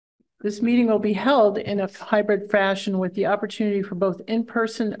This meeting will be held in a hybrid fashion with the opportunity for both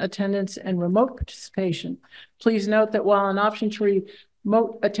in-person attendance and remote participation. Please note that while an option to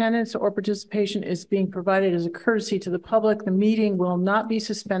remote attendance or participation is being provided as a courtesy to the public, the meeting will not be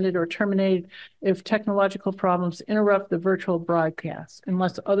suspended or terminated if technological problems interrupt the virtual broadcast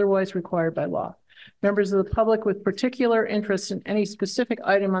unless otherwise required by law. Members of the public with particular interest in any specific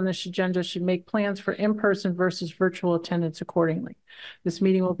item on this agenda should make plans for in-person versus virtual attendance accordingly. This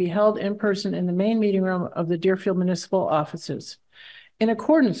meeting will be held in person in the main meeting room of the Deerfield Municipal Offices. In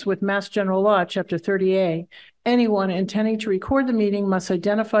accordance with Mass General Law, Chapter 30A, anyone intending to record the meeting must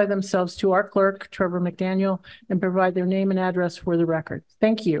identify themselves to our clerk, Trevor McDaniel, and provide their name and address for the record.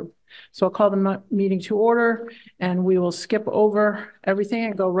 Thank you. So I'll call the meeting to order, and we will skip over everything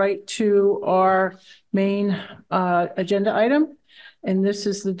and go right to our main agenda item. And this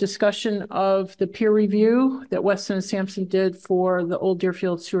is the discussion of the peer review that Weston and Sampson did for the old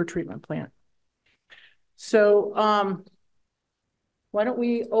Deerfield sewer treatment plant. So why don't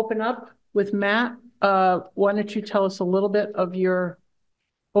we open up with Matt? Why don't you tell us a little bit of your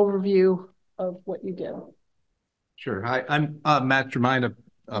overview of what you did? Sure. Hi, I'm Matt Germain. Matt,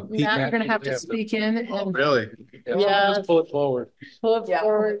 you're going to have to speak in. And, really? Yeah. Just pull it forward. Pull it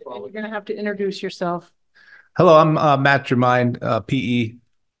forward. And you're going to have to introduce yourself. Hello, I'm Matt Germain, PE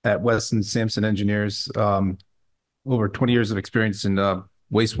at Weston Sampson Engineers. Over 20 years of experience in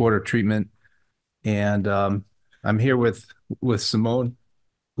wastewater treatment. And I'm here with Simone,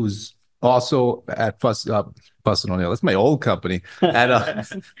 who's also at Fuss and O'Neill. That's my old company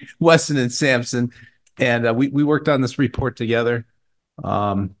at Weston and Sampson. And we worked on this report together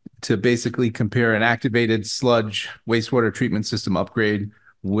to basically compare an activated sludge wastewater treatment system upgrade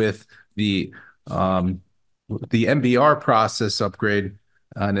with the MBR process upgrade.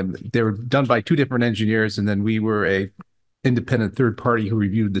 And they were done by two different engineers, and then we were a independent third party who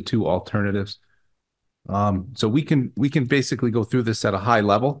reviewed the two alternatives. So we can basically go through this at a high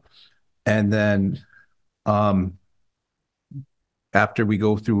level, and then after we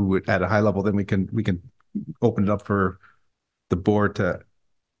go through it at a high level, then we can open it up for the board to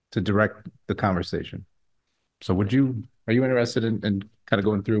direct the conversation. So are you interested in kind of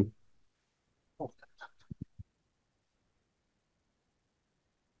going through?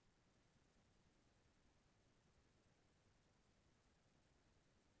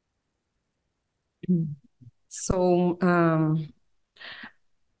 So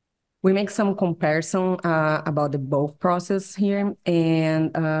we make some comparison about the both process here,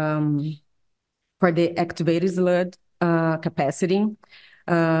 and for the activated sludge capacity,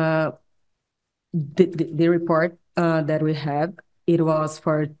 the report that we have, it was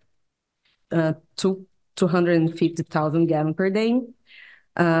for 250,000 gallons per day.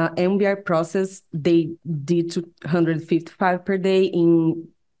 MBR process, they did 255 per day in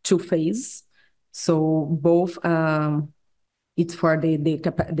two phases. So both, it's for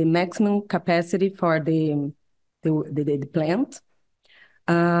the maximum capacity for the plant.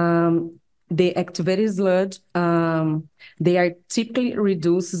 The activated sludge, they are typically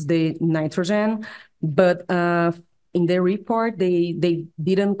reduces the nitrogen, but in the report they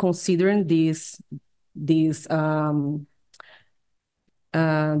didn't consider this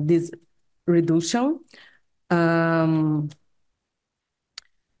reduction.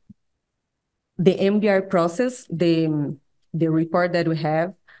 The MBR process, the report that we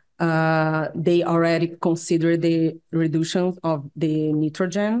have, they already consider the reduction of the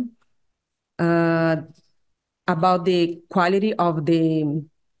nitrogen. About the quality of the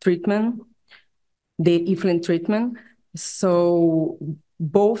treatment, the effluent treatment. So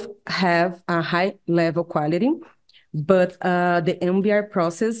both have a high level quality, but the MBR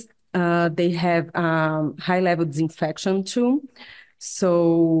process, they have high level disinfection too.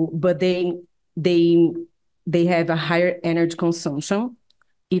 So, but they have a higher energy consumption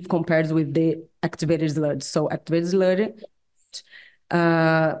if compared with the activated sludge. So activated sludge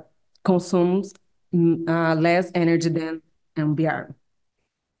consumes less energy than MBR.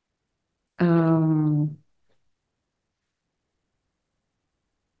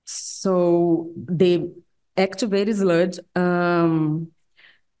 So the activated sludge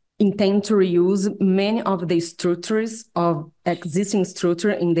intend to reuse many of the structures of existing structure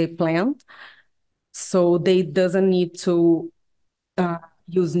in the plant. So they doesn't need to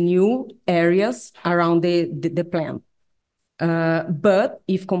use new areas around the plant. But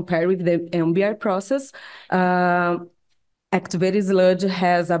if compared with the MBR process, activated sludge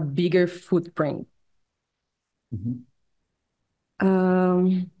has a bigger footprint.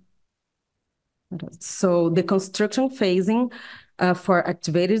 So the construction phasing for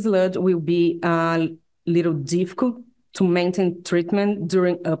activated sludge will be a little difficult to maintain treatment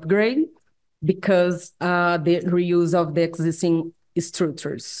during upgrade because the reuse of the existing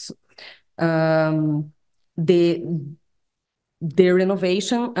structures. The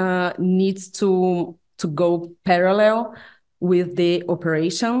renovation needs to go parallel with the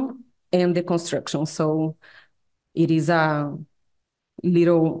operation and the construction. So it is a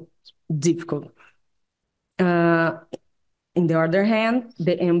little difficult. In the other hand,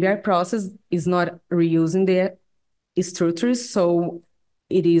 the MBR process is not reusing the structures, so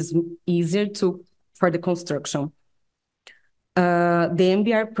it is easier for the construction. The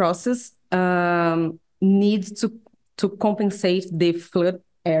MBR process needs to compensate the flood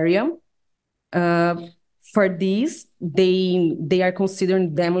area. For this, they are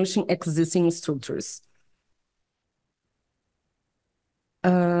considering demolishing existing structures.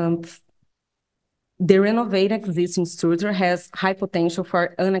 The renovated existing structure has high potential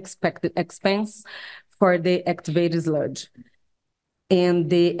for unexpected expense for the activated sludge. And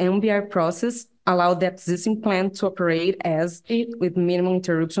the MBR process allowed the existing plant to operate as it with minimum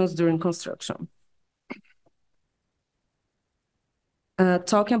interruptions during construction.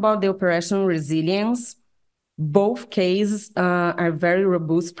 Talking about the operational resilience, both cases are very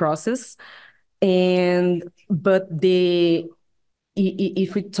robust process, but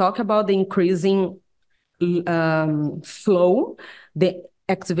if we talk about the increasing flow, the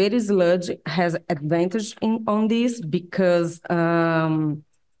activated sludge has advantage on this because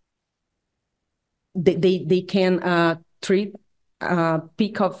they can treat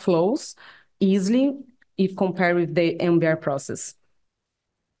peak of flows easily if compared with the MBR process.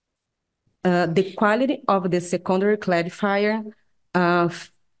 The quality of the secondary clarifier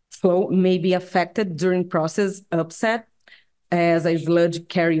flow may be affected during process upset, as a sludge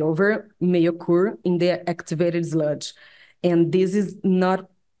carryover may occur in the activated sludge. And this is not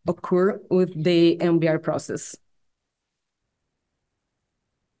occur with the MBR process.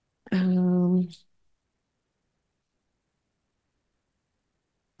 When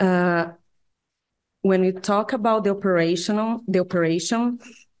we talk about the operation,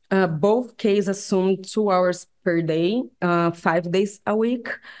 both cases assume 2 hours per day, 5 days a week.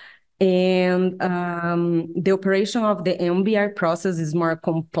 And the operation of the MBR process is more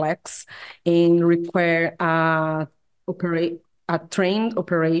complex and require a trained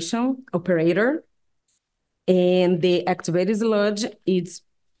operator. And the activated sludge, it's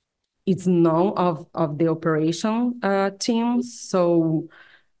none of the operation team, so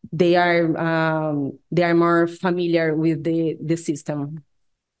they are more familiar with the system.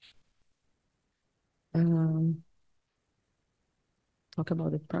 Talk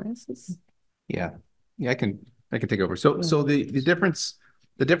about the prices. Yeah, I can take over. So the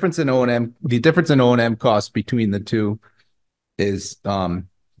difference in O&M costs between the two is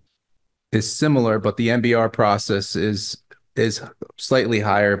similar, but the MBR process is slightly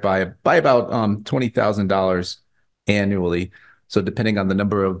higher by about $20,000 annually. So depending on the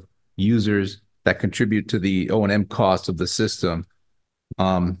number of users that contribute to the O&M cost of the system,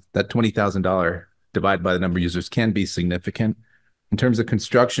 that $20,000 divided by the number of users can be significant. In terms of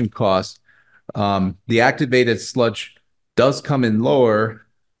construction costs, the activated sludge does come in lower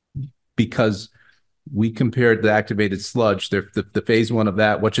because we compared the activated sludge, the phase one of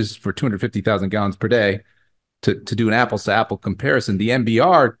that, which is for 250,000 gallons per day, to do an apples to apple comparison. The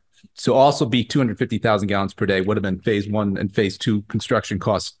MBR to also be 250,000 gallons per day would have been phase one and phase two construction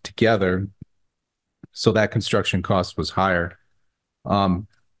costs together. So that construction cost was higher.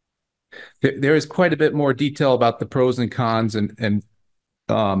 There is quite a bit more detail about the pros and cons and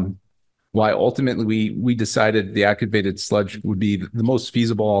why ultimately we decided the activated sludge would be the most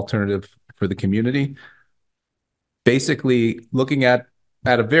feasible alternative for the community. Basically, looking at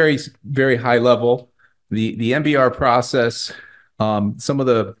a very, very high level, the MBR process, some of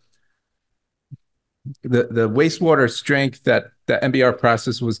the wastewater strength that the MBR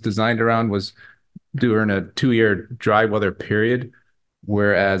process was designed around was during a 2-year dry weather period,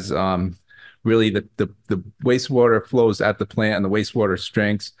 whereas really the wastewater flows at the plant and the wastewater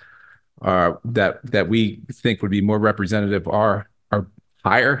strengths that we think would be more representative are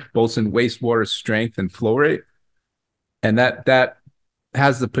higher, both in wastewater strength and flow rate. And that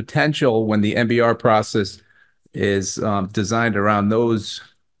has the potential, when the MBR process is designed around those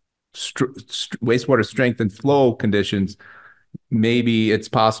wastewater strength and flow conditions, maybe it's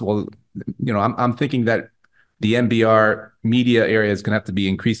possible. I'm thinking that the MBR media area is going to have to be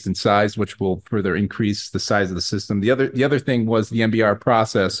increased in size, which will further increase the size of the system. The other thing was the MBR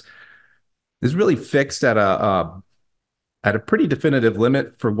process is really fixed at a pretty definitive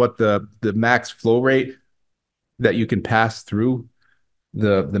limit for what the max flow rate that you can pass through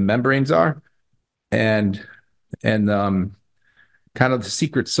the membranes are. And kind of the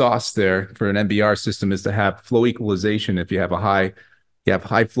secret sauce there for an MBR system is to have flow equalization. If you have high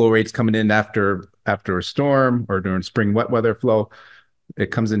flow rates coming in after a storm or during spring wet weather flow,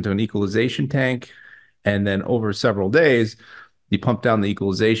 it comes into an equalization tank, and then over several days, you pump down the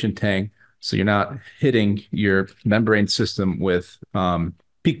equalization tank so you're not hitting your membrane system with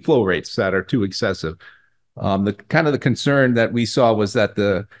peak flow rates that are too excessive. The concern that we saw was that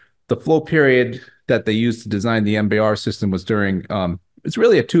the flow period that they used to design the MBR system was during it's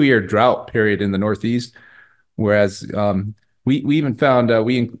really a 2-year drought period in the Northeast, whereas we even found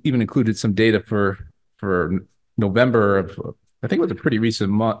we even included some data for November of, I think it was a pretty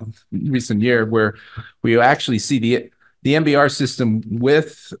recent year, where we actually see the MBR system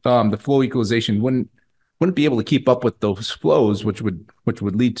with the flow equalization wouldn't be able to keep up with those flows, which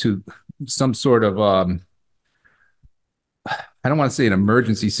would lead to some sort of I don't want to say an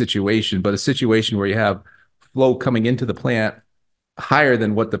emergency situation, but a situation where you have flow coming into the plant higher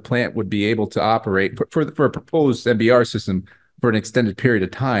than what the plant would be able to operate for a proposed MBR system for an extended period of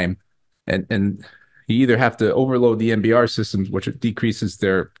time. And you either have to overload the MBR systems, which decreases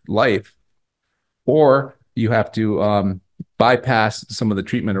their life, or you have to bypass some of the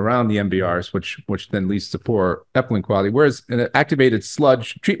treatment around the MBRs, which then leads to poor effluent quality. Whereas an activated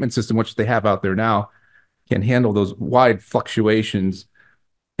sludge treatment system, which they have out there now, can handle those wide fluctuations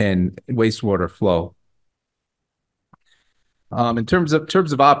in wastewater flow. In terms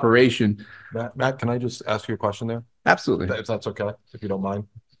of operation, Matt, can I just ask you a question there? Absolutely. If that's okay, if you don't mind.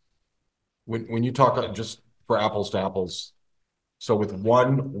 When you talk just for apples to apples, so with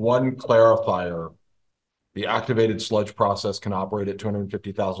one clarifier, the activated sludge process can operate at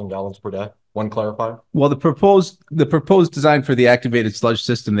 250,000 gallons per day. One clarifier. Well, the proposed design for the activated sludge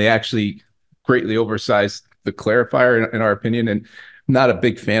system, they actually greatly oversized the clarifier, in our opinion, and I'm not a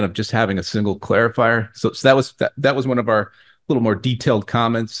big fan of just having a single clarifier. So that was one of our little more detailed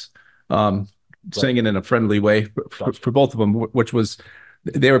comments, saying it in a friendly way for both of them, which was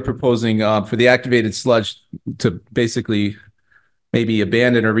they were proposing for the activated sludge to basically maybe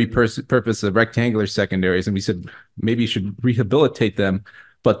abandon or repurpose the rectangular secondaries, and we said maybe you should rehabilitate them,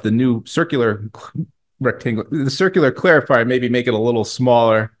 but the new circular clarifier, maybe make it a little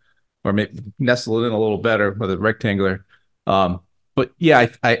smaller, or maybe nestle it in a little better with a rectangular. But yeah,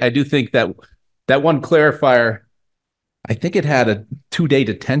 I do think that one clarifier, I think it had a 2-day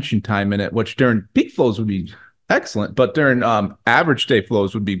detention time in it, which during peak flows would be excellent, but during average day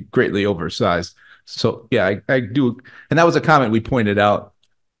flows would be greatly oversized. So yeah, I do, and that was a comment we pointed out.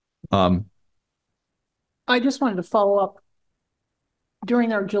 I just wanted to follow up.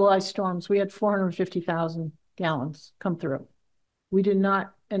 During our July storms, we had 450,000 gallons come through. We did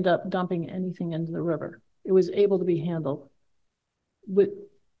not end up dumping anything into the river. It was able to be handled. With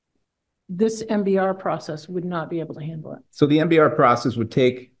this MBR process would not be able to handle it. So the MBR process would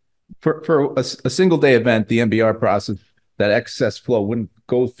take, for a single day event, the MBR process, that excess flow wouldn't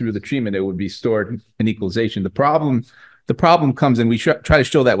go through the treatment. It would be stored in equalization. The problem comes in, we try to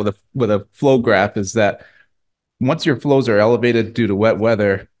show that with a flow graph, is that once your flows are elevated due to wet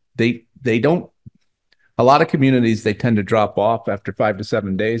weather, they don't, a lot of communities, they tend to drop off after 5 to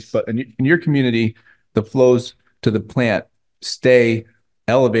 7 days, but in your community, the flows to the plant stay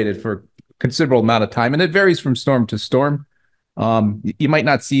elevated for a considerable amount of time, and it varies from storm to storm. You might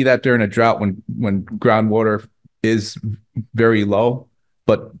not see that during a drought when groundwater is very low,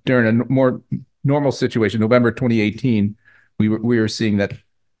 but during a more normal situation, November 2018, we were seeing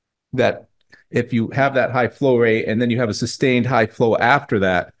that if you have that high flow rate and then you have a sustained high flow after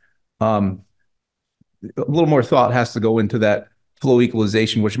that, a little more thought has to go into that flow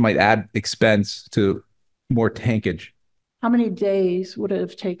equalization, which might add expense to more tankage. How many days would it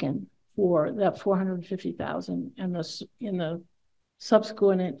have taken for that 450,000 and in the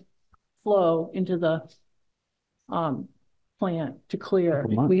subsequent flow into the plant to clear?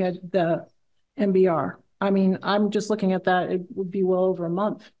 We had the MBR. I mean, I'm just looking at that. It would be well over a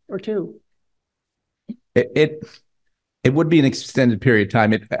month or two. It would be an extended period of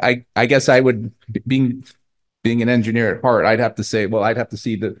time. I guess I would, being an engineer at heart, I'd have to say, well, I'd have to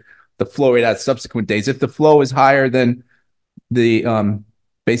see the flow rate at subsequent days. If the flow is higher than the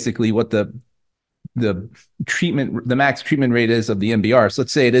basically what the max treatment rate is of the MBR. So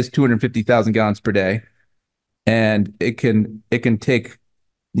let's say it is 250,000 gallons per day, and you can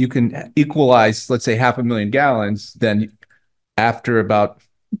equalize, let's say 500,000 gallons. Then after about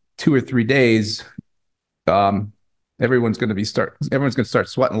 2 or 3 days, everyone's going to start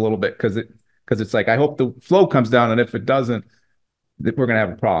sweating a little bit because it's like, I hope the flow comes down, and if it doesn't, we're going to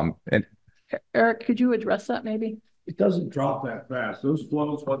have a problem. And Eric, could you address that maybe? It doesn't drop that fast. Those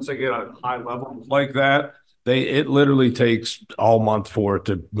flows, once they get at high levels like that, It literally takes all month for it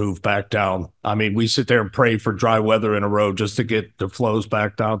to move back down. I mean, we sit there and pray for dry weather in a row just to get the flows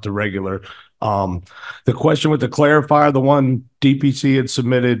back down to regular. The question with the clarifier, the one DPC had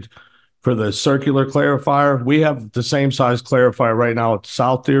submitted for the circular clarifier, we have the same size clarifier right now at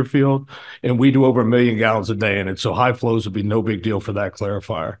South Deerfield, and we do over 1 million gallons a day in it. So high flows would be no big deal for that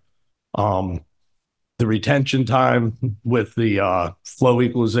clarifier. The retention time with the flow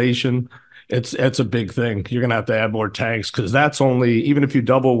equalization, it's a big thing. You're gonna have to add more tanks because that's only, even if you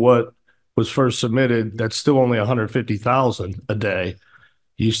double what was first submitted, that's still only 150,000 a day.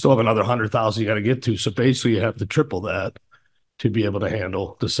 You still have another 100,000 you got to get to. So basically, you have to triple that to be able to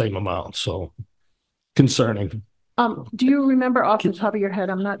handle the same amount. So concerning. Do you remember off the top of your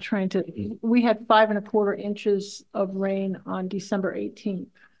head? I'm not trying to. We had 5¼ inches of rain on December 18th.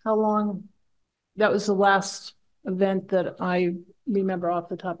 How long? That was the last event that I remember off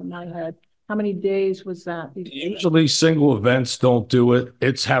the top of my head. How many days was that? Usually single events don't do it.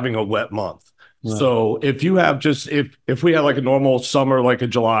 It's having a wet month. Right. So if you have just, if we had like a normal summer, like a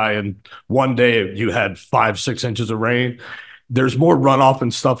July, and one day you had 5-6 inches of rain, there's more runoff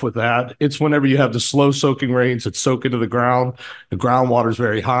and stuff with that. It's whenever you have the slow soaking rains that soak into the groundwater is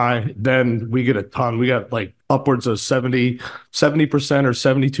very high. Then we get a ton. We got like upwards of 70% or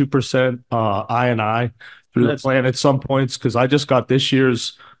 72% I&I through the plant at some points. Cause I just got this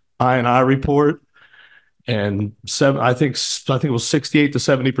year's I&I report, and I think it was 68 to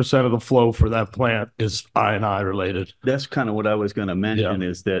 70% of the flow for that plant is I&I related. That's kind of what I was going to mention,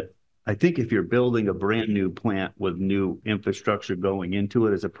 is that I think if you're building a brand new plant with new infrastructure going into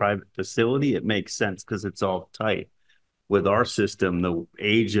it as a private facility, it makes sense because it's all tight. With our system, the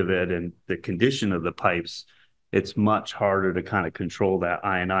age of it and the condition of the pipes, it's much harder to kind of control that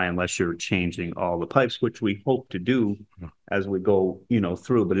I&I unless you're changing all the pipes, which we hope to do as we go,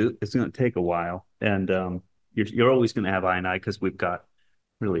 through, but it's going to take a while. And you're always going to have I&I because we've got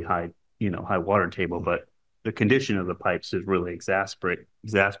really high water table, but the condition of the pipes is really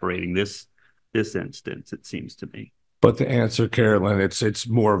exasperating this instance, it seems to me. But to answer Carolyn, it's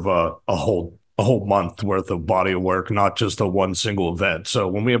more of a whole month worth of body of work, not just a one single event. So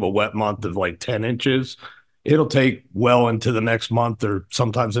when we have a wet month of like 10 inches, it'll take well into the next month or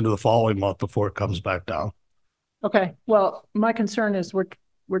sometimes into the following month before it comes back down. Okay. Well, my concern is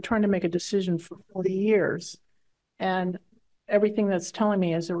we're trying to make a decision for 40 years, and everything that's telling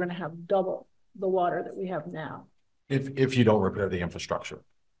me is that we're going to have double the water that we have now. If you don't repair the infrastructure.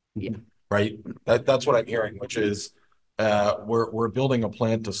 Yeah. Right. That's what I'm hearing, which is we're building a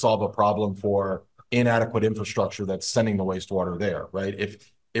plant to solve a problem for inadequate infrastructure that's sending the wastewater there. Right.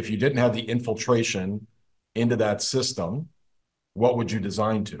 If you didn't have the infiltration into that system, what would you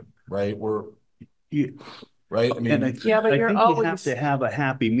design to? Right. Right. I mean, I think you have to have a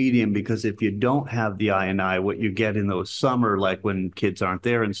happy medium, because if you don't have the I&I, what you get in those summer, like when kids aren't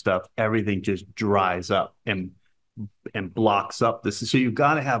there and stuff, everything just dries up and blocks up this. So you've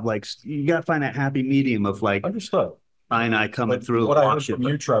got to have you got to find that happy medium of understood I&I coming through. What I heard from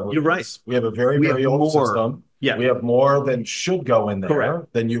you, Trevor, you're right. We have a very old system. Yeah. We have more than should go in there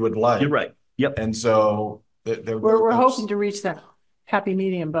than you would like. You're right. Yep. And so we're hoping to reach that happy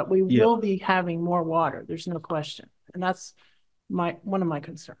medium, but we will be having more water. There's no question. And that's one of my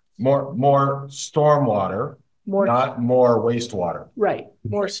concerns. More stormwater, not more wastewater. Right.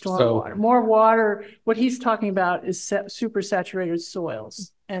 More stormwater, more water. What he's talking about is super saturated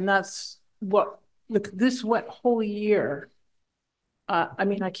soils. And that's what this wet whole year. I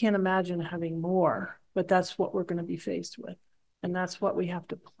mean, I can't imagine having more, but that's what we're going to be faced with. And that's what we have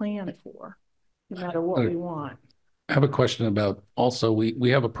to plan for, no matter what we want. I have a question about also, we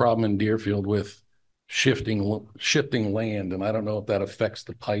have a problem in Deerfield with shifting land, and I don't know if that affects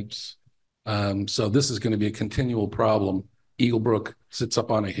the pipes. So this is going to be a continual problem. Eagle Brook sits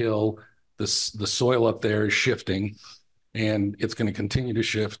up on a hill. The soil up there is shifting, and it's going to continue to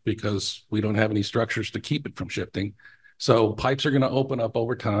shift because we don't have any structures to keep it from shifting. So pipes are going to open up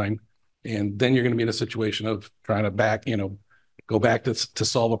over time, and then you're going to be in a situation of trying to go back to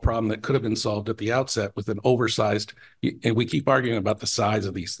solve a problem that could have been solved at the outset with an oversized, and we keep arguing about the size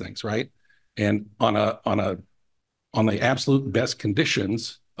of these things, right? And on the absolute best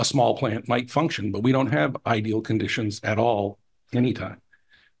conditions, a small plant might function, but we don't have ideal conditions at all anytime.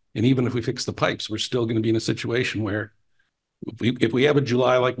 And even if we fix the pipes, we're still going to be in a situation where if we have a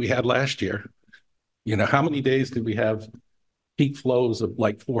July like we had last year, how many days did we have peak flows of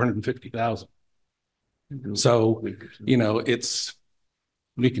like 450,000? So,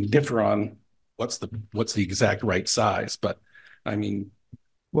 we can differ on what's the exact right size, but I mean,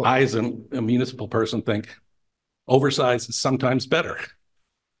 I as a municipal person think oversized is sometimes better.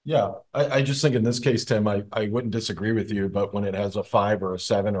 Yeah, I just think in this case, Tim, I wouldn't disagree with you, but when it has a 5 or a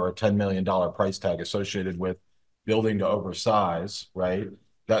 7 or a $10 million price tag associated with building to oversize, right?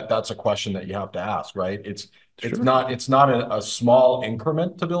 That's a question that you have to ask, right? It's not a small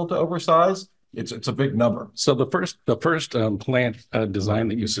increment to build to oversize. It's a big number. So the first plant design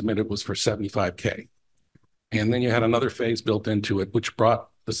that you submitted was for 75K. And then you had another phase built into it, which brought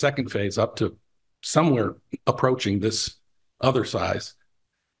the second phase up to somewhere approaching this other size,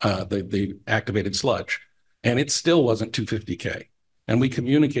 the activated sludge. And it still wasn't 250K. And we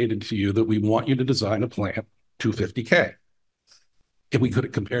communicated to you that we want you to design a plant 250K. If we could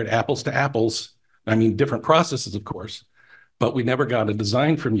have compared apples to apples, I mean, different processes, of course, but we never got a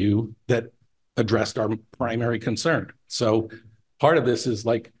design from you that addressed our primary concern. So part of this is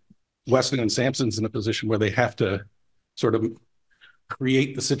like Weston and Sampson's in a position where they have to sort of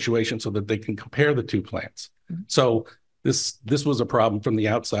create the situation so that they can compare the two plants. So this was a problem from the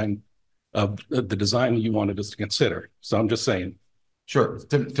outside of the design you wanted us to consider. So I'm just saying. Sure.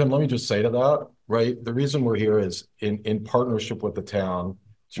 Tim, let me just say to that, right? The reason we're here is in partnership with the town.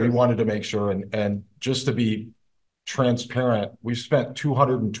 Sure. We wanted to make sure, and just to be transparent, we've spent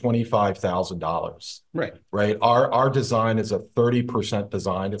 $225,000. Right. Our design is a 30%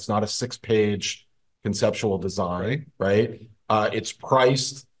 design. It's not a 6-page conceptual design, right? It's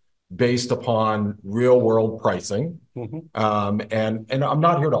priced based upon real world pricing. And I'm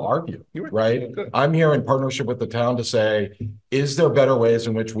not here to argue, right? I'm here in partnership with the town to say, is there better ways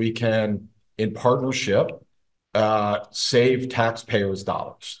in which we can, in partnership, save taxpayers'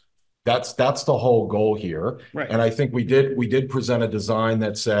 dollars? That's the whole goal here. Right. And I think we did present a design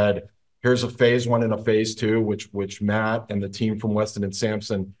that said, here's a phase 1 and a phase 2, which Matt and the team from Weston and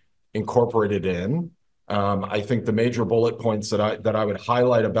Sampson incorporated in. I think the major bullet points that I would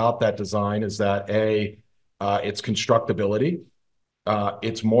highlight about that design is that its constructability,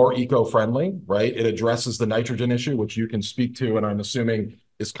 it's more eco-friendly, right? It addresses the nitrogen issue, which you can speak to, and I'm assuming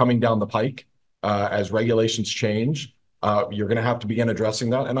is coming down the pike as regulations change. You're going to have to begin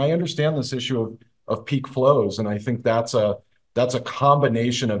addressing that. And I understand this issue of peak flows. And I think that's a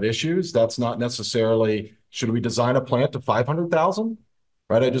combination of issues. That's not necessarily, should we design a plant to 500,000?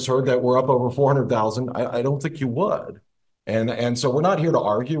 Right? I just heard that we're up over 400,000. I don't think you would. And so we're not here to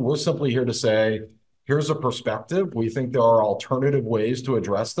argue. We're simply here to say, here's a perspective. We think there are alternative ways to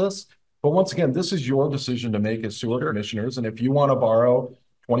address this. But once again, this is your decision to make as sewer commissioners. And if you want to borrow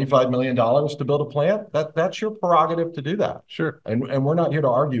 $25 million to build a plant, that's your prerogative to do that. Sure. And we're not here to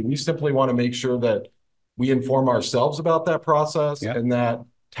argue. We simply want to make sure that we inform ourselves about that process and that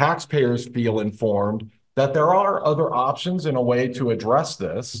taxpayers feel informed that there are other options in a way to address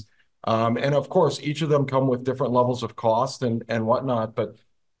this. And of course, each of them come with different levels of cost and whatnot, but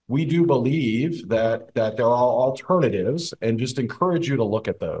we do believe that there are alternatives and just encourage you to look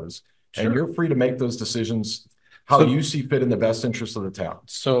at those. Sure. And you're free to make those decisions how you see fit in the best interest of the town.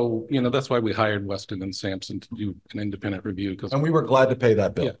 So, that's why we hired Weston and Sampson to do an independent review. And we were glad to pay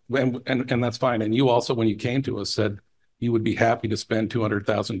that bill. Yeah, and that's fine. And you also, when you came to us, said you would be happy to spend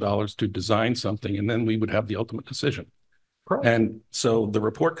 $200,000 to design something, and then we would have the ultimate decision. Correct. And so the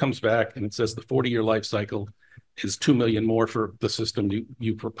report comes back and it says the 40-year life cycle is $2 million more for the system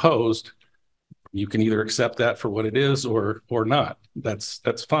you proposed. You can either accept that for what it is or not. That's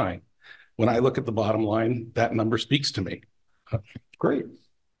fine. When I look at the bottom line, that number speaks to me. Great.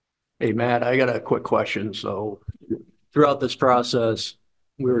 Hey, Matt, I got a quick question. So throughout this process,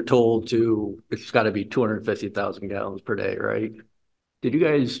 we were told it's got to be 250,000 gallons per day, right? Did you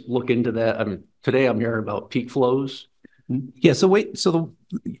guys look into that? I mean, today I'm hearing about peak flows. Yeah.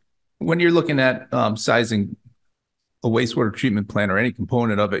 When you're looking at sizing a wastewater treatment plant or any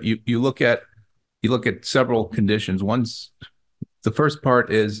component of it, you look at several conditions. The first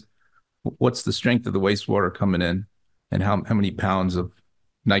part is what's the strength of the wastewater coming in, and how many pounds of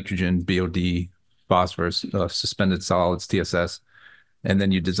nitrogen, BOD, phosphorus, suspended solids, TSS, and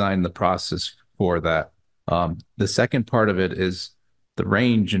then you design the process for that. The second part of it is the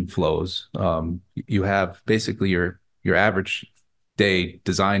range in flows. You have basically your average day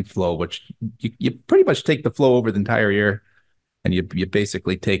design flow, which you pretty much take the flow over the entire year, and you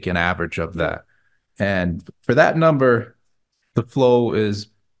basically take an average of that. And for that number, the flow is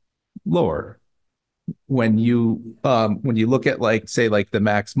lower. When you look at say the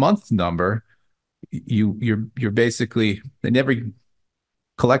max month number, you're basically, and every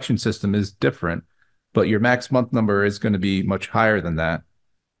collection system is different, but your max month number is going to be much higher than that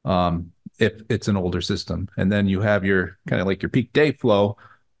if it's an older system. And then you have your kind of like your peak day flow,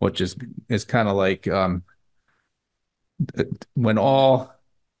 which is kind of like when all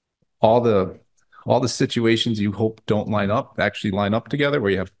the all the situations you hope don't line up actually line up together,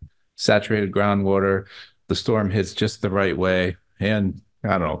 where you have saturated groundwater, the storm hits just the right way, and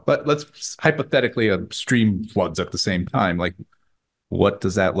I don't know, but let's hypothetically a stream floods at the same time. Like, what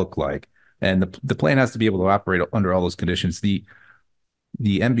does that look like? And the plant has to be able to operate under all those conditions. The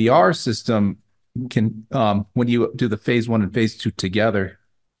MBR system can, when you do the phase 1 and phase 2 together,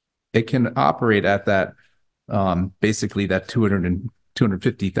 it can operate at that, basically that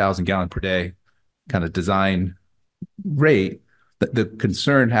 250,000 gallon per day kind of design rate. The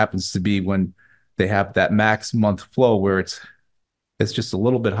concern happens to be when they have that max month flow where it's just a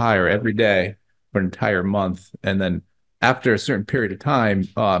little bit higher every day for an entire month, and then after a certain period of time,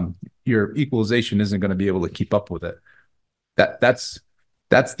 your equalization isn't going to be able to keep up with it. That's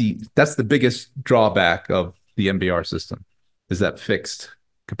the biggest drawback of the MBR system, is that fixed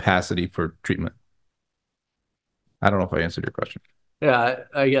capacity for treatment. I don't know if I answered your question. Yeah,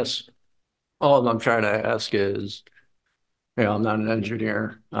 I guess all I'm trying to ask is, I'm not an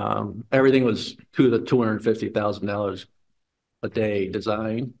engineer. Everything was to the $250,000 a day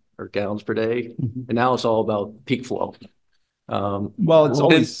design or gallons per day, and now it's all about peak flow. Well, it's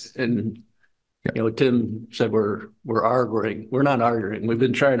always Tim said we're arguing. We're not arguing. We've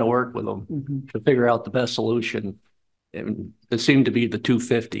been trying to work with them to figure out the best solution, and it seemed to be the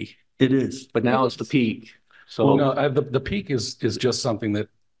 250. It is, but now it's the peak. So well, no, the peak is just something that,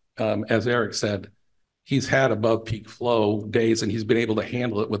 as Eric said, he's had above peak flow days, and he's been able to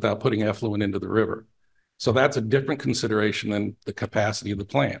handle it without putting effluent into the river. So that's a different consideration than the capacity of the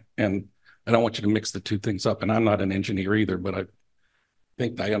plant. And I don't want you to mix the two things up. And I'm not an engineer either, but I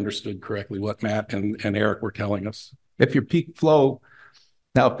think I understood correctly what Matt and Eric were telling us. If your peak flow,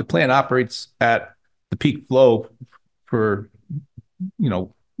 now if the plant operates at the peak flow for,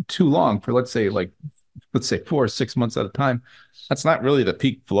 too long, for let's say 4 or 6 months at a time, that's not really the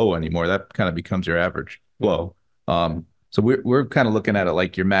peak flow anymore. That kind of becomes your average flow. So we're kind of looking at it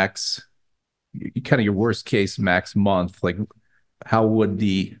like your max, kind of your worst case max month. Like, how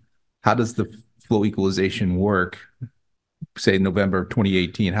does the flow equalization work? Say November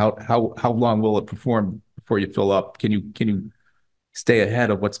 2018. How long will it perform before you fill up? Can you stay ahead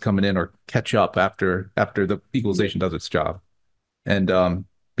of what's coming in or catch up after the equalization does its job? And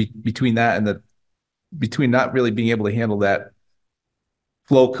between that and between not really being able to handle that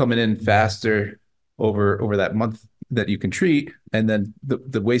flow coming in faster over that month that you can treat, and then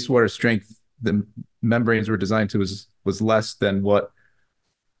the wastewater strength the membranes were designed to was less than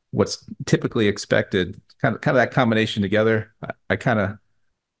what's typically expected. Kind of that combination together. I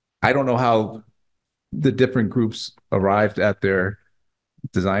don't know how the different groups arrived at their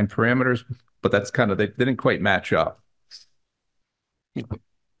design parameters, but that's kind of, they didn't quite match up.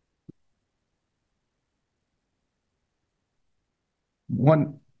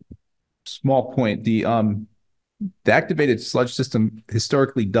 One small point, the activated sludge system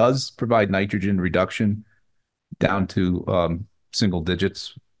historically does provide nitrogen reduction down to single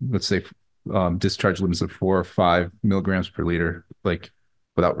digits. Let's say discharge limits of 4 or 5 milligrams per liter, like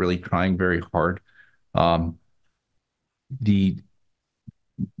without really trying very hard.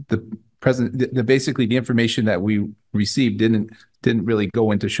 Basically the information that we received didn't really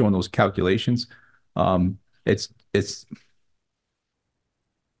go into showing those calculations. It's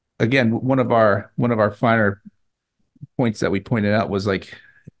again, one of our finer points that we pointed out was like,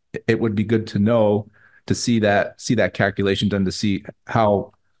 it would be good to know, to see that calculation done, to see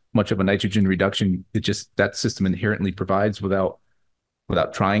how much of a nitrogen reduction that system inherently provides without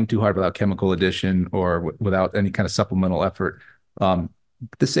trying too hard, without chemical addition or without any kind of supplemental effort.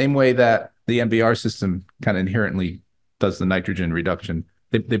 The same way that the MBR system kind of inherently does the nitrogen reduction.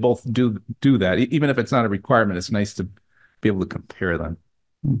 They both do that. Even if it's not a requirement, it's nice to be able to compare them.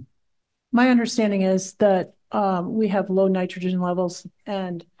 My understanding is that we have low nitrogen levels,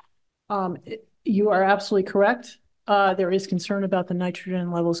 and you are absolutely correct. There is concern about the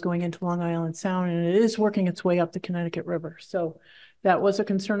nitrogen levels going into Long Island Sound, and it is working its way up the Connecticut River. So that was a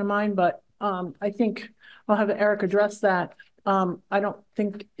concern of mine, but I think I'll have Eric address that. I don't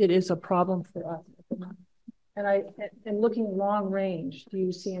think it is a problem for us. And looking long range, do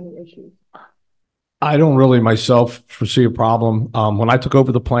you see any issues? I don't really myself foresee a problem. When I took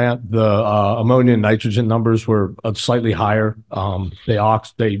over the plant, the ammonia and nitrogen numbers were slightly higher. They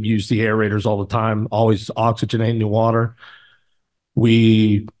use the aerators all the time, always oxygenating the water.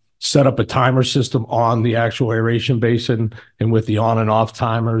 We set up a timer system on the actual aeration basin, and with the on and off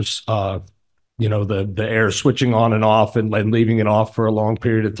timers, the air switching on and off and leaving it off for a long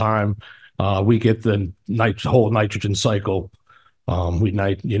period of time, we get the whole nitrogen cycle. We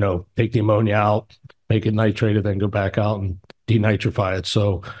take the ammonia out, make it nitrated, then go back out and denitrify it.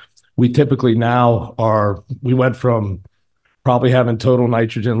 So we typically now we went from probably having total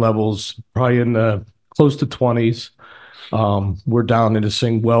nitrogen levels probably in the close to 20s. We're down into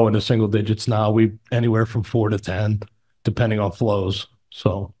single digits now. We anywhere from 4 to 10, depending on flows.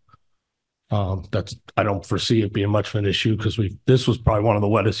 So I don't foresee it being much of an issue because this was probably one of the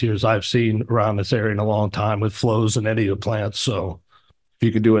wettest years I've seen around this area in a long time with flows in any of the plants. So if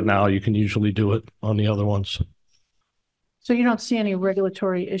you can do it now, you can usually do it on the other ones. So you don't see any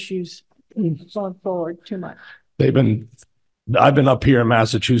regulatory issues going forward too much? I've been up here in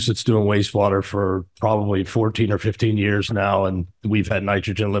Massachusetts doing wastewater for probably 14 or 15 years now, and we've had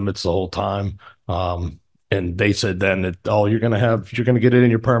nitrogen limits the whole time. And they said then that, you're going to get it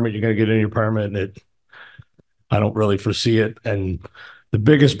in your permit, you're going to get it in your permit. And I don't really foresee it. And the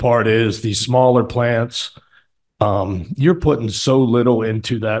biggest part is these smaller plants, you're putting so little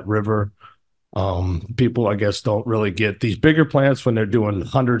into that river. People, I guess, don't really get these bigger plants when they're doing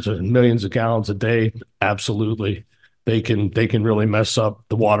hundreds of millions of gallons a day. Absolutely. They can really mess up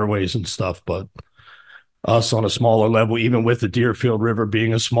the waterways and stuff, but us on a smaller level, even with the Deerfield River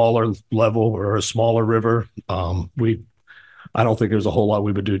being a smaller level or a smaller river, I don't think there's a whole lot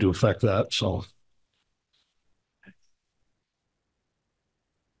we would do to affect that. So.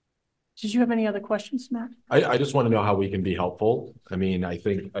 Did you have any other questions, Matt? I just want to know how we can be helpful. I mean, I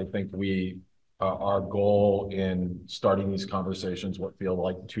think we our goal in starting these conversations, what feel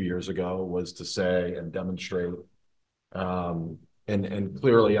like 2 years ago, was to say and demonstrate. And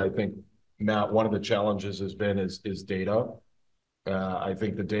clearly, I think, Matt, one of the challenges has been is data. I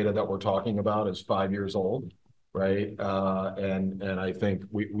think the data that we're talking about is 5 years old, right? And I think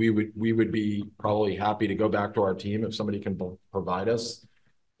we would be probably happy to go back to our team if somebody can provide us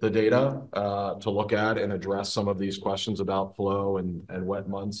the data to look at and address some of these questions about flow and wet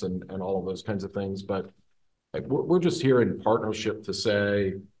months and all of those kinds of things. But we're just here in partnership to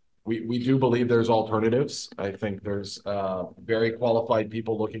say we do believe there's alternatives. I think there's very qualified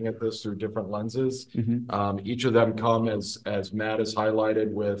people looking at this through different lenses. Each of them come, as Matt has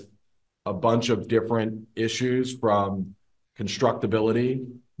highlighted, with a bunch of different issues, from constructability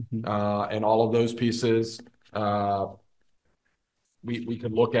and all of those pieces. We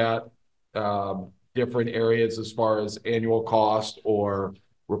can look at different areas as far as annual cost or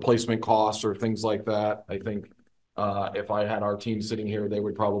replacement costs or things like that. I think if I had our team sitting here, they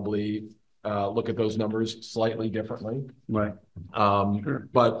would probably look at those numbers slightly differently. Right. Sure.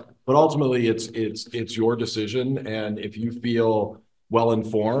 But ultimately, it's your decision, and if you feel well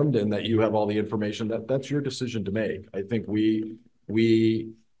informed and that you have all the information, that's your decision to make. I think we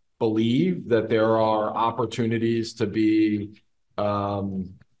believe that there are opportunities to be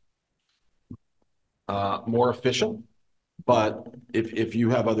more efficient, but if you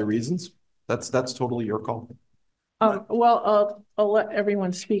have other reasons, that's totally your call. Well, I'll let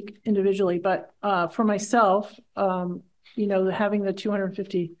everyone speak individually, but for myself, having the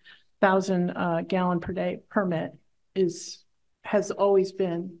 250,000 gallon per day permit has always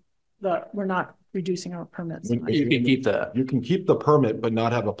been we're not reducing our permits. You can keep that. You can keep the permit, but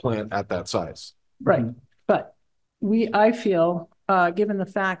not have a plant at that size. Right. But I feel, given the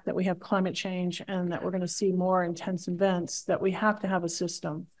fact that we have climate change and that we're going to see more intense events, that we have to have a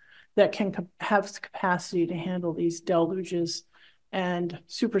system that can have capacity to handle these deluges and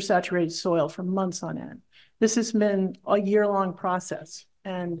supersaturated soil for months on end. This has been a year-long process,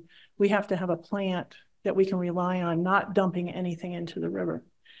 and we have to have a plant that we can rely on not dumping anything into the river.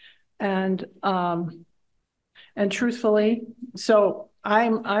 And truthfully, so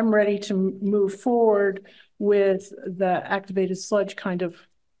I'm ready to move forward with the activated sludge kind of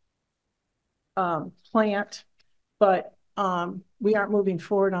plant, but we aren't moving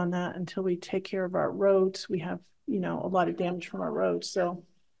forward on that until we take care of our roads. We have, a lot of damage from our roads. So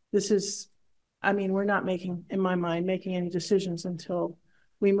this is, we're not in my mind, making any decisions until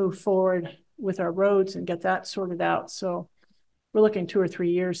we move forward with our roads and get that sorted out. So we're looking 2 or 3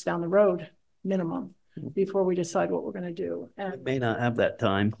 years down the road, minimum, before we decide what we're going to do. And it may not have that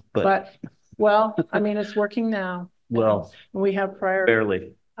time, but well, it's working now. Well, we have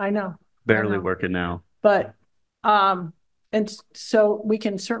barely. I know. Barely working now. But and so we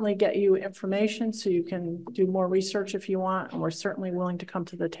can certainly get you information so you can do more research if you want, and we're certainly willing to come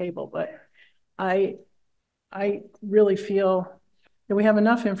to the table. But I really feel that we have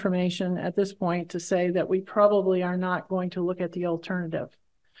enough information at this point to say that we probably are not going to look at the alternative.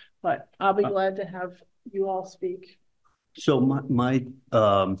 But I'll be glad to have you all speak. So my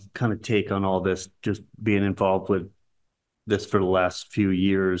kind of take on all this, just being involved with this for the last few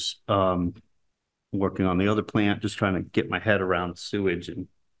years, working on the other plant, just trying to get my head around sewage and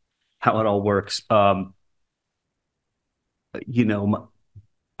how it all works.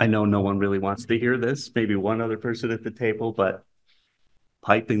 I know no one really wants to hear this, maybe one other person at the table, but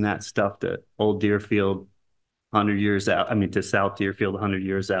piping that stuff to Old Deerfield 100 years out, I mean, to South Deerfield 100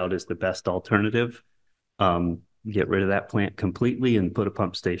 years out is the best alternative. Get rid of that plant completely and put a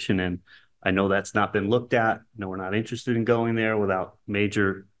pump station in. I know that's not been looked at. No, we're not interested in going there without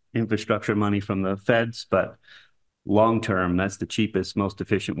major infrastructure money from the feds, but long-term, that's the cheapest, most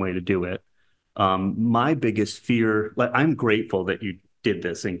efficient way to do it. My biggest fear, like, I'm grateful that you did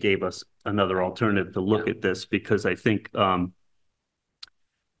this and gave us another alternative to look at this, because I think, you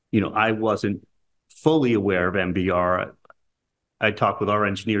know, I wasn't fully aware of MBR. I talked with our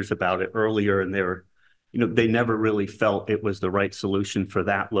engineers about it earlier, and they were, you know, they never really felt it was the right solution for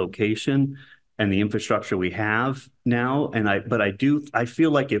that location and the infrastructure we have now. But I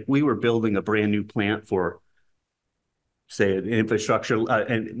feel like if we were building a brand new plant for, say, an infrastructure,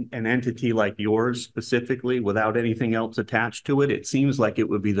 an entity like yours specifically, without anything else attached to it, it seems like it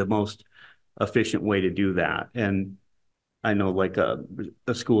would be the most efficient way to do that. And I know, like, a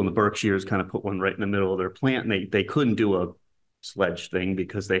school in the Berkshires kind of put one right in the middle of their plant, and they couldn't do a sledge thing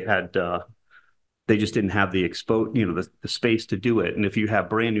because they had, they just didn't have the the space to do it. And if you have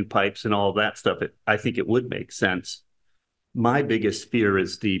brand new pipes and all of that stuff, I think it would make sense. My biggest fear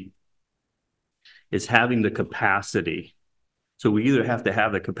is having the capacity. So we either have to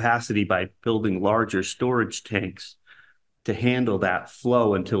have the capacity by building larger storage tanks to handle that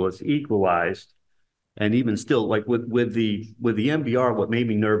flow until it's equalized. And even still, like with the MBR, what made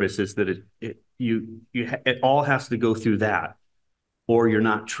me nervous is that it all has to go through that, or you're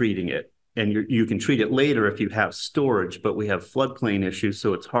not treating it. And you can treat it later if you have storage, but we have floodplain issues,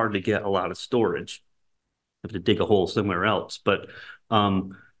 so it's hard to get a lot of storage. You have to dig a hole somewhere else. But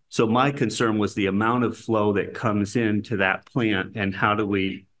so my concern was the amount of flow that comes into that plant, and how do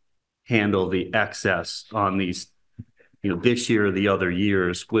we handle the excess on these, you know, this year or the other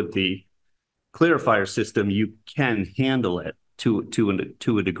years. With the clarifier system, you can handle it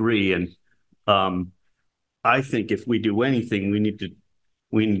to a degree. And I think if we do anything,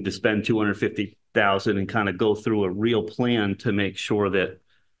 we need to spend $250,000 and kind of go through a real plan to make sure that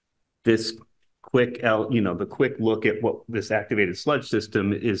this the quick look at what this activated sludge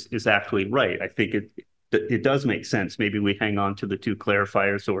system is actually right. I think it does make sense. Maybe we hang on to the two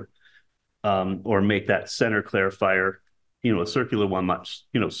clarifiers, or make that center clarifier, you know, a circular one, much,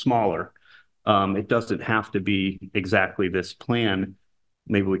 you know, smaller. It doesn't have to be exactly this plan.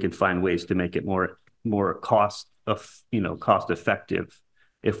 Maybe we can find ways to make it more cost effective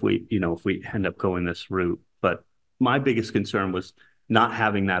if we end up going this route. But my biggest concern was not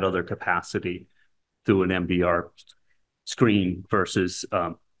having that other capacity through an MBR screen versus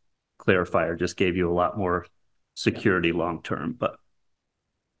clarifier. Just gave you a lot more security long term. But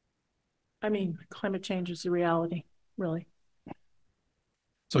I mean, climate change is a reality, really.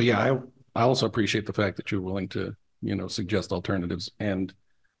 So yeah, I also appreciate the fact that you're willing to, you know, suggest alternatives. And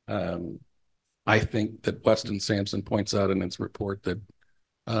I think that Weston Sampson points out in its report that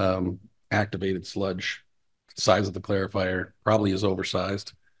activated sludge, size of the clarifier, probably is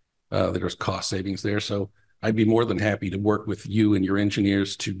oversized. There's cost savings there. So I'd be more than happy to work with you and your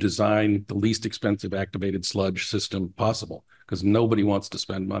engineers to design the least expensive activated sludge system possible, because nobody wants to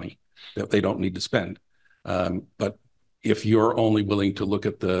spend money that they don't need to spend. But if you're only willing to look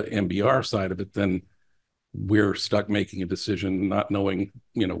at the MBR side of it, then we're stuck making a decision, not knowing,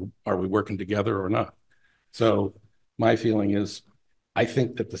 you know, are we working together or not? So my feeling is, I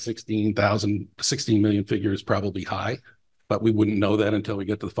think that the 16 million figure is probably high, but we wouldn't know that until we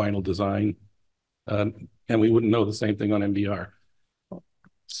get to the final design. And we wouldn't know the same thing on MBR.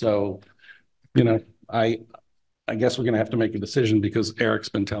 So, you know, I guess we're going to have to make a decision, because Eric's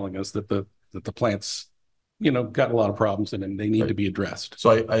been telling us that the plant's, you know, got a lot of problems in it, and they need to be addressed.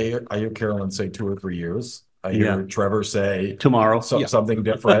 So I hear Carolyn say 2 or 3 years. I hear Trevor say tomorrow, something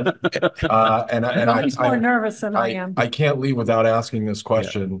different. Nobody's more nervous than I am. I can't leave without asking this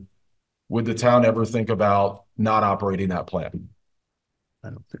question. Yeah. Would the town ever think about not operating that plant? I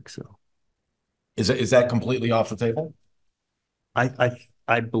don't think so. Is that completely off the table?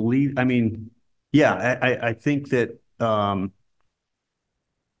 I believe, I mean, yeah, I think that I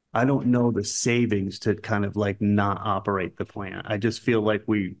don't know the savings to kind of like not operate the plant. I just feel like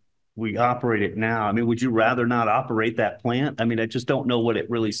we operate it now. I mean, would you rather not operate that plant? I mean, I just don't know what it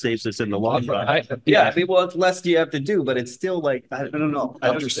really saves us in the long run. I mean, well, it's less you have to do, but it's still like, I don't know.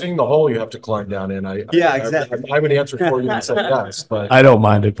 After seeing the hole you have to climb down in, exactly. I would answer for you and say yes, but I don't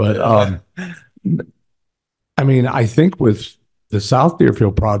mind it. But I mean, I think with the South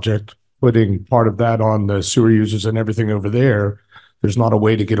Deerfield project, putting part of that on the sewer users and everything over there, there's not a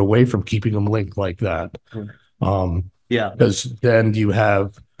way to get away from keeping them linked like that. Yeah, Because then you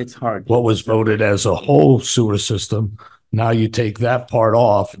have it's hard. what was voted as a whole sewer system. Now you take that part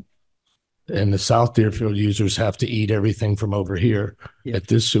off, and the South Deerfield users have to eat everything from over here Yeah. at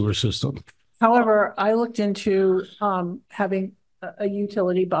this sewer system. However, I looked into having a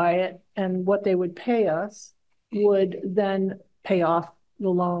utility buy it, and what they would pay us would then pay off the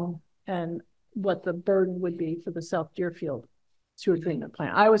loan and what the burden would be for the South Deerfield sewer treatment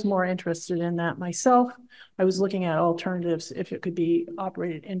plant. I was more interested in that myself. I was looking at alternatives if it could be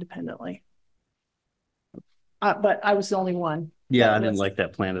operated independently. But I was the only one. Yeah, I didn't like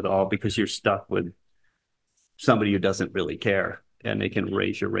that plan at all because you're stuck with somebody who doesn't really care, and they can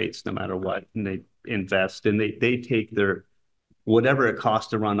raise your rates no matter what, and they invest and they take their whatever it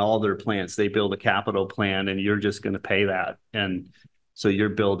costs to run all their plants. They build a capital plan, and you're just going to pay that. And so you're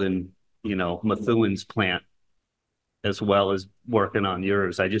building, you know, Methuen's plant as well as working on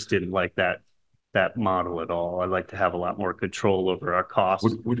yours. I just didn't like that model at all. I'd like to have a lot more control over our costs.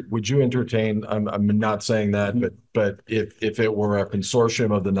 Would you entertain, I'm not saying that, but if it were a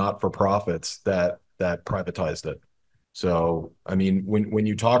consortium of the not-for-profits that privatized it. So, I mean, when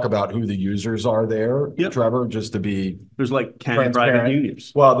you talk about who the users are there, Yep. Trevor, just to be There's like 10 transparent, private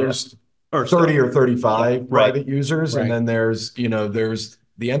unions. well, there's Or 30 or 35 Right. private users, Right. and then there's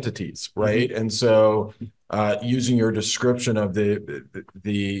the entities, right? And so using your description of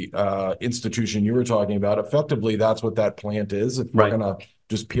the institution you were talking about, effectively that's what that plant is. If we're Right. gonna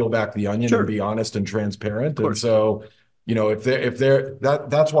just peel back the onion Sure. and be honest and transparent. Of And course. so, you know, if they're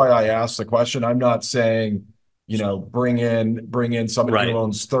that's why I asked the question. I'm not saying, you know, bring in somebody Right. who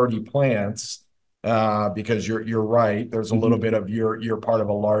owns 30 plants. Because you're right. There's a little bit of you're part of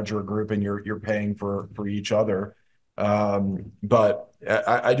a larger group and you're paying for each other. But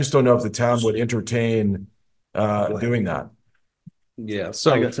I just don't know if the town would entertain doing that. Yeah,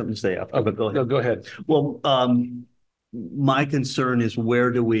 so. I got something to say after, but go ahead. No, go ahead. Well, my concern is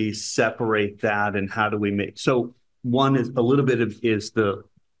where do we separate that and how do we make, so one is a little bit of is the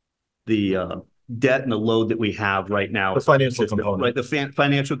debt and the load that we have right now. The financial component. Right, the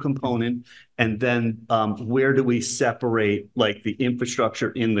financial component. And then where do we separate like the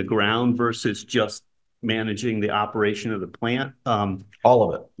infrastructure in the ground versus just managing the operation of the plant? All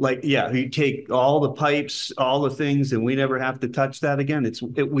of it. Like, yeah, you take all the pipes, all the things, and we never have to touch that again.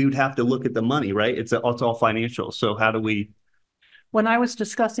 We would have to look at the money, right? It's all financial. So how do we? When I was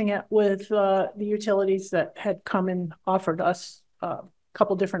discussing it with the utilities that had come and offered us a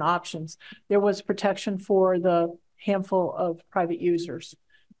couple different options, there was protection for the handful of private users.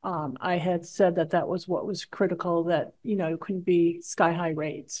 I had said that was what was critical, that, you know, it couldn't be sky high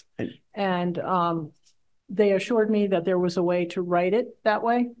rates. And they assured me that there was a way to write it that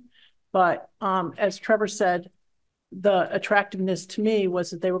way. But as Trevor said, the attractiveness to me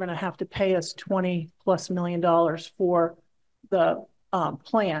was that they were going to have to pay us $20+ million for the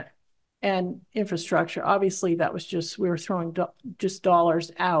plant and infrastructure. Obviously, that was just, we were throwing just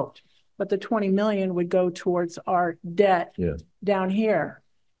dollars out, but the 20 million would go towards our debt down here.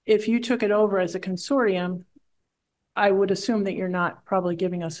 If you took it over as a consortium, I would assume that you're not probably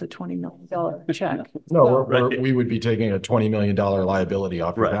giving us a $20 million check. No, Well, we would be taking a $20 million liability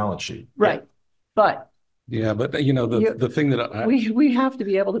off your Right. balance sheet. right. But Yeah, but you know, the thing that we have to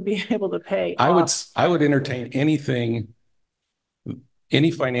be able to pay I off. would entertain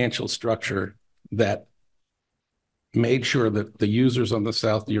any financial structure that made sure that the users on the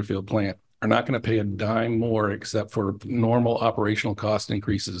South Deerfield plant are not going to pay a dime more except for normal operational cost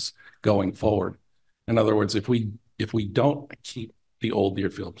increases going forward. In other words, if we don't keep the old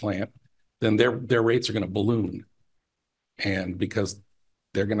Deerfield plant, then their rates are going to balloon, and because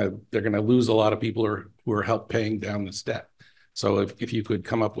they're going to lose a lot of people who are help paying down this debt. So if you could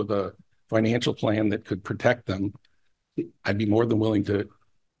come up with a financial plan that could protect them, I'd be more than willing to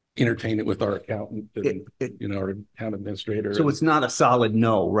entertain it with our accountant and, our town administrator. So it's not a solid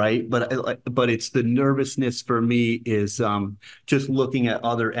no, right? But it's the nervousness for me is just looking at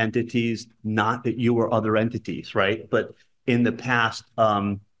other entities, not that you are other entities, right? But in the past,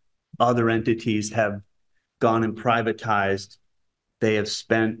 other entities have gone and privatized. They have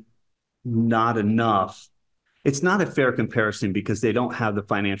spent not enough. It's not a fair comparison because they don't have the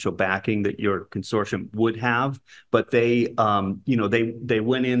financial backing that your consortium would have, but they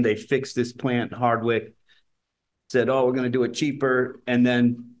went in, they fixed this plant, Hardwick, said, oh, we're going to do it cheaper, and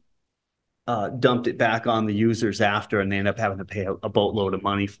then dumped it back on the users after, and they end up having to pay a boatload of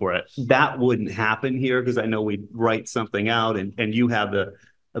money for it. That wouldn't happen here because I know we'd write something out and you have the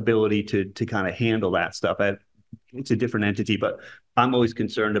ability to kind of handle that stuff. It's a different entity, but I'm always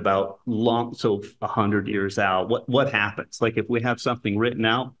concerned about 100 years out, what happens? Like if we have something written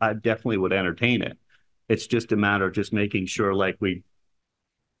out, I definitely would entertain it. It's just a matter of just making sure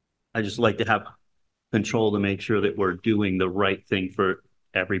I just like to have control to make sure that we're doing the right thing for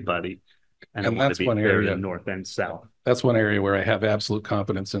everybody. And I And want that's to be one fair area. to north and south. That's one area where I have absolute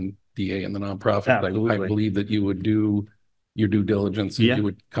confidence in DA and the nonprofit. I Absolutely. believe that you would do your due diligence and Yeah. you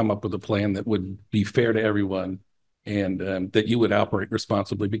would come up with a plan that would be fair to everyone, and that you would operate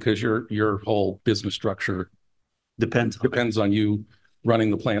responsibly, because your whole business structure depends on you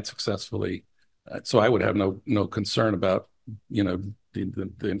running the plant successfully. So I would have no concern about,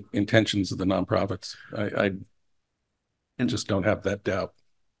 the intentions of the nonprofits. I just don't have that doubt.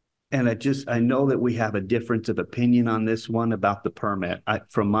 And I know that we have a difference of opinion on this one about the permit.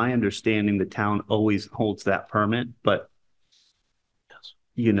 From my understanding, the town always holds that permit, but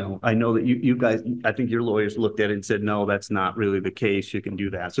I know that you guys, I think your lawyers looked at it and said, no, that's not really the case. You can do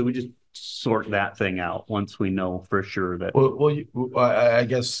that. So we just sort that thing out once we know for sure that. I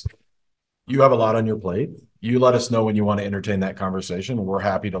guess you have a lot on your plate. You let us know when you want to entertain that conversation. We're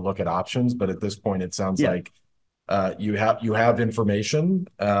happy to look at options, but at this point, it sounds like you have information.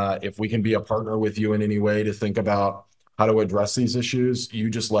 If we can be a partner with you in any way to think about how to address these issues, you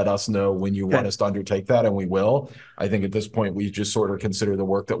just let us know when you want us to undertake that, and we will. I think at this point, we just sort of consider the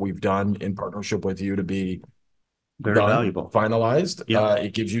work that we've done in partnership with you to be very valuable, finalized.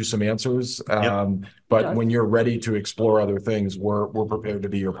 It gives you some answers. But when you're ready to explore other things, we're prepared to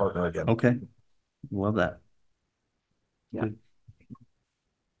be your partner again. Okay. Love that. Yeah.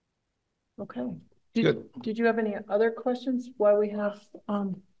 Okay. Did you have any other questions while we have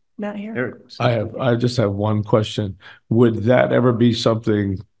Matt here? I just have one question. Would that ever be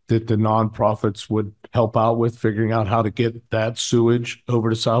something that the nonprofits would help out with, figuring out how to get that sewage over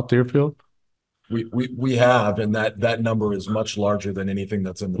to South Deerfield? We have, and that number is much larger than anything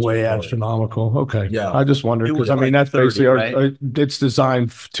that's in this Way report. astronomical. Okay. Yeah. I just wondered, because I mean, that's 30, basically right? it's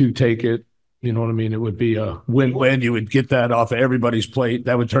designed to take it. You know what I mean? It would be a win-win. You would get that off of everybody's plate.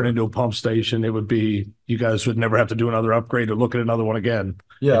 That would turn into a pump station. It would be, you guys would never have to do another upgrade or look at another one again.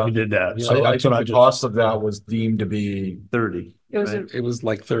 Yeah. If you did that. So So I that's think what the cost of that was deemed to be 30. It was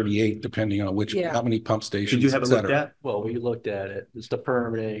like 38, depending on how many pump stations. Did you have it looked at? Well, we looked at it. It's the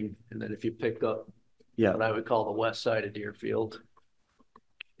permitting, and then if you pick up what I would call the west side of Deerfield,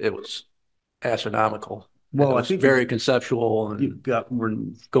 it was astronomical. Well, I think very conceptual, and we're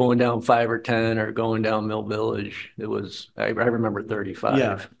going down 5 or 10 or going down Mill Village. It was, I remember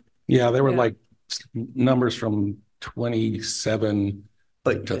 35. Yeah, there were like numbers from 27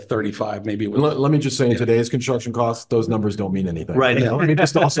 to 35, maybe. Let me just say, in today's construction costs, those numbers don't mean anything. Right. Let me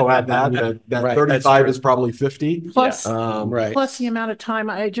just also add that Right. 35 is probably 50. Plus, Right. plus the amount of time,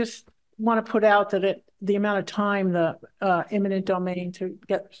 I just want to put out that the amount of time, the eminent domain to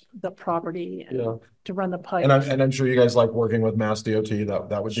get the property and to run the pipe. And I'm sure you guys like working with Mass DOT.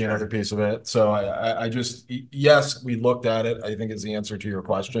 That would be another piece of it. So I just, yes, we looked at it, I think is the answer to your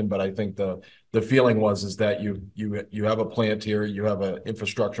question, but I think the feeling is that you have a plant here, you have an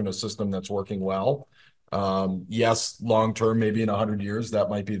infrastructure and a system that's working well. Yes, long term, maybe in 100 years, that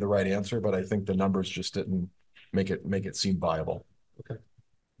might be the right answer, but I think the numbers just didn't make it seem viable. Okay.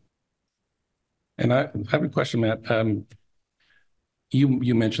 And I have a question, Matt.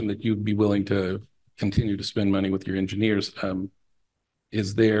 You mentioned that you'd be willing to continue to spend money with your engineers.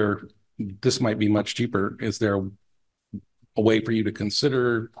 This might be much cheaper. Is there a way for you to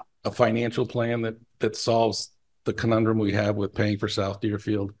consider a financial plan that solves the conundrum we have with paying for South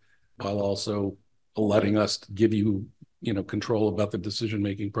Deerfield, while also letting us give you, control about the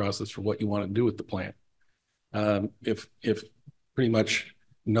decision-making process for what you want to do with the plant? If pretty much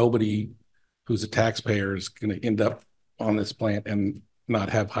nobody who's a taxpayer is going to end up on this plant and not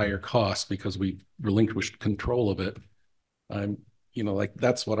have higher costs because we relinquished control of it.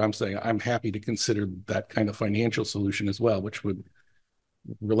 That's what I'm saying. I'm happy to consider that kind of financial solution as well, which would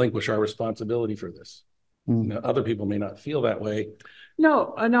relinquish our responsibility for this. Other people may not feel that way.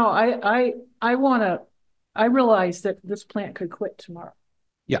 No, I realize that this plant could quit tomorrow.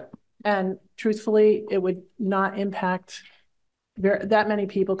 Yeah. And truthfully, it would not impact that many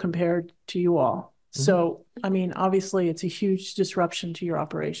people compared to you all. Mm-hmm. So, I mean, obviously it's a huge disruption to your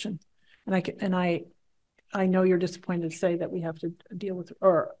operation. And I know you're disappointed to say that we have to deal with,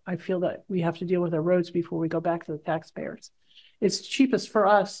 or I feel that we have to deal with our roads before we go back to the taxpayers. It's cheapest for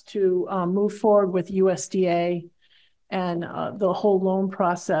us to move forward with USDA and the whole loan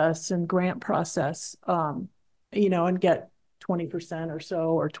process and grant process, and get 20% or so,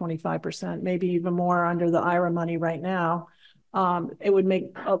 or 25%, maybe even more under the IRA money right now. It would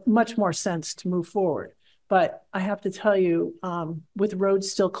make much more sense to move forward. But I have to tell you, with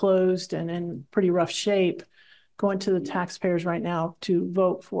roads still closed and in pretty rough shape, going to the taxpayers right now to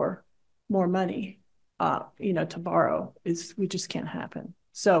vote for more money, to borrow we just can't happen.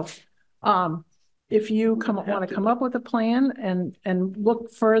 So, if you want to come up with a plan and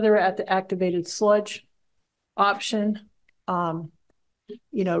look further at the activated sludge option,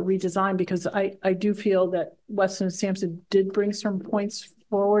 redesign, because I do feel that Weston and Sampson did bring some points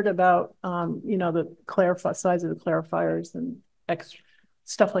forward about, the size of the clarifiers and extra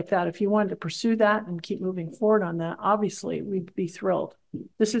stuff like that. If you wanted to pursue that and keep moving forward on that, obviously we'd be thrilled.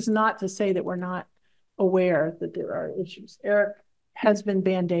 This is not to say that we're not aware that there are issues. Eric has been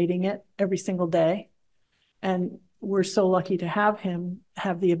band-aiding it every single day, and we're so lucky to have him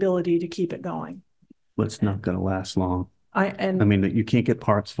have the ability to keep it going. But it's not going to last long. I mean, you can't get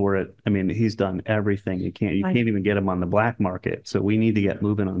parts for it. I mean, he's done everything. You can't even get him on the black market. So we need to get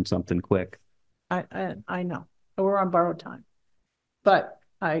moving on something quick. I know we're on borrowed time, but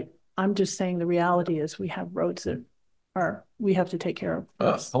I'm just saying the reality is we have roads that we have to take care of.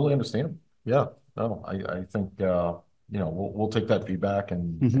 Totally understand. Yeah, no, I think, we'll take that feedback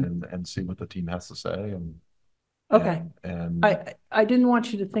and see what the team has to say. And okay. And I didn't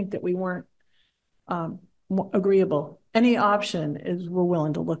want you to think that we weren't agreeable. Any option we're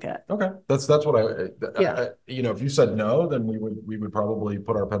willing to look at. Okay, that's what if you said no, then we would probably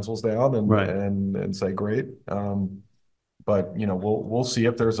put our pencils down and say great. But we'll see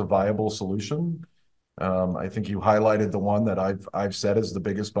if there's a viable solution. I think you highlighted the one that I've said is the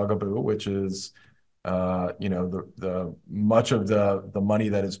biggest bugaboo, which is the much of the money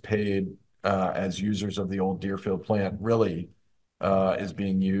that is paid as users of the old Deerfield plant really is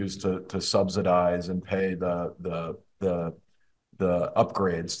being used to subsidize and pay the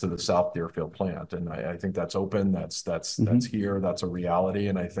upgrades to the South Deerfield plant. And I think that's open, that's here, that's a reality.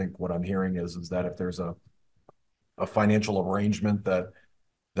 And I think what I'm hearing is that if there's a financial arrangement that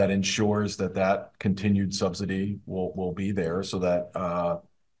ensures that continued subsidy will be there, so that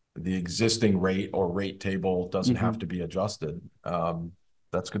the existing rate or rate table doesn't have to be adjusted.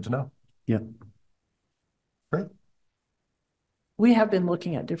 That's good to know. Yeah. Great. We have been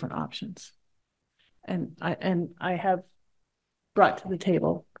looking at different options, and I have brought to the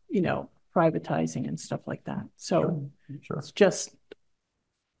table, privatizing and stuff like that. So sure. It's just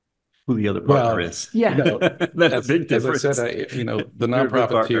who the other partner is. Yeah, that's a big difference. As I said, the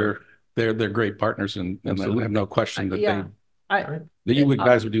nonprofits here, they're great partners, and I have no question that that you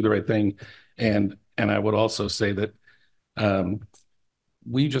guys would do the right thing. And I would also say that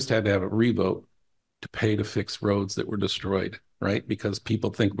we just had to have a revote to pay to fix roads that were destroyed, right? Because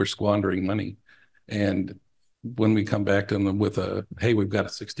people think we're squandering money. And when we come back to them with hey, we've got a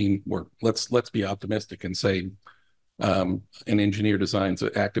 16 work, let's be optimistic and say an engineer designs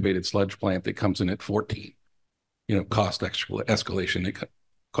an activated sludge plant that comes in at 14, cost escalation, it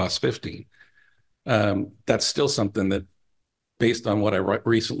costs 15. That's still something that, based on what I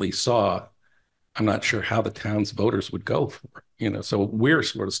recently saw, I'm not sure how the town's voters would go for, so we're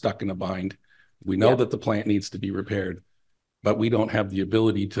sort of stuck in a bind. We know that the plant needs to be repaired, but we don't have the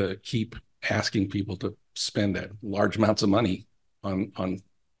ability to keep asking people to spend that large amounts of money on,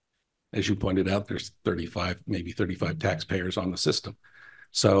 as you pointed out, there's 35 taxpayers on the system.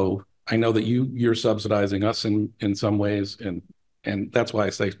 So I know that you're subsidizing us in some ways. And that's why I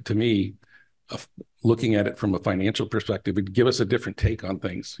say, to me, looking at it from a financial perspective, it'd give us a different take on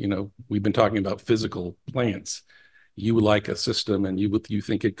things. We've been talking about physical plants. You would like a system, and you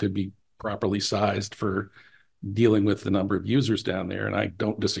think it could be properly sized for dealing with the number of users down there. And I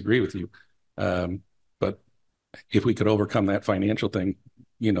don't disagree with you. But if we could overcome that financial thing,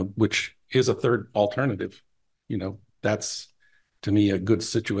 which is a third alternative, that's, to me, a good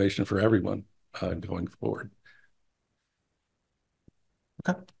situation for everyone going forward.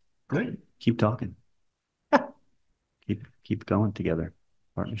 Okay, great. Keep talking. keep going together.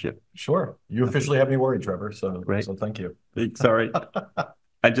 Partnership. Sure. You officially have me worried, Trevor. So great. So thank you. Sorry.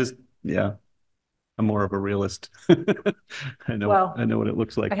 I'm more of a realist. I know what it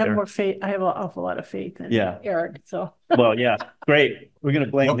looks like. I have more faith. I have an awful lot of faith in Eric. So well, yeah, great. We're gonna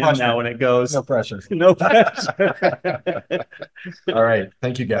blame him now when it goes. No pressure. No pressure. All right.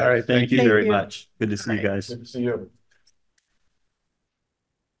 Thank you, guys. All right. Thank you very much. Good to see you guys. Good to see you.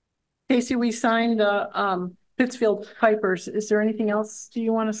 Casey, we signed Pittsfield Pipers. Is there anything else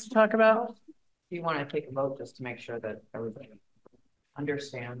you want us to talk about? Do you want to take a vote just to make sure that everybody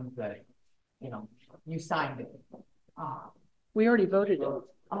understands that, you signed it? We already voted it.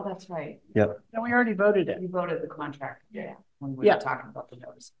 Oh, that's right. Yep. No, we already voted it. You voted the contract. Yeah. When we were talking about the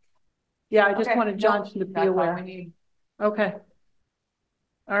notice. Yeah, I just wanted Johnson to be aware. Okay.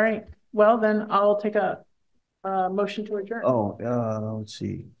 All right. Well, then I'll take a motion to adjourn. Oh, let's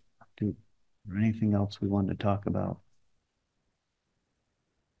see. Is there anything else we wanted to talk about?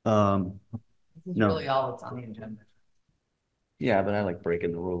 This is No. really all that's on the agenda. Yeah, but I like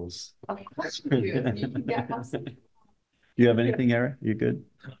breaking the rules. Of course you do. Yeah, absolutely. You have anything, Eric? You good?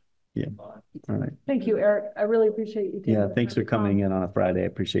 Yeah. All right. Thank you, Eric. I really appreciate you. taking Yeah, the thanks time for to come. coming in on a Friday. I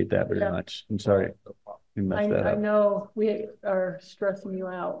appreciate that very Yeah. much. I'm sorry we messed that I up. know we are stressing you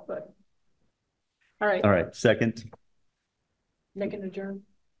out, but. All right, All right, second. make an adjourn.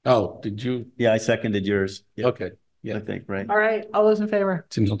 Oh, did you? Yeah, I seconded yours. Yeah, Okay, I yeah. think, right? All right, all those in favor?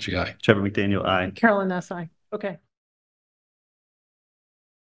 Tim Hilchi, aye. Trevor McDaniel, aye. Carolyn Ness, aye. Okay.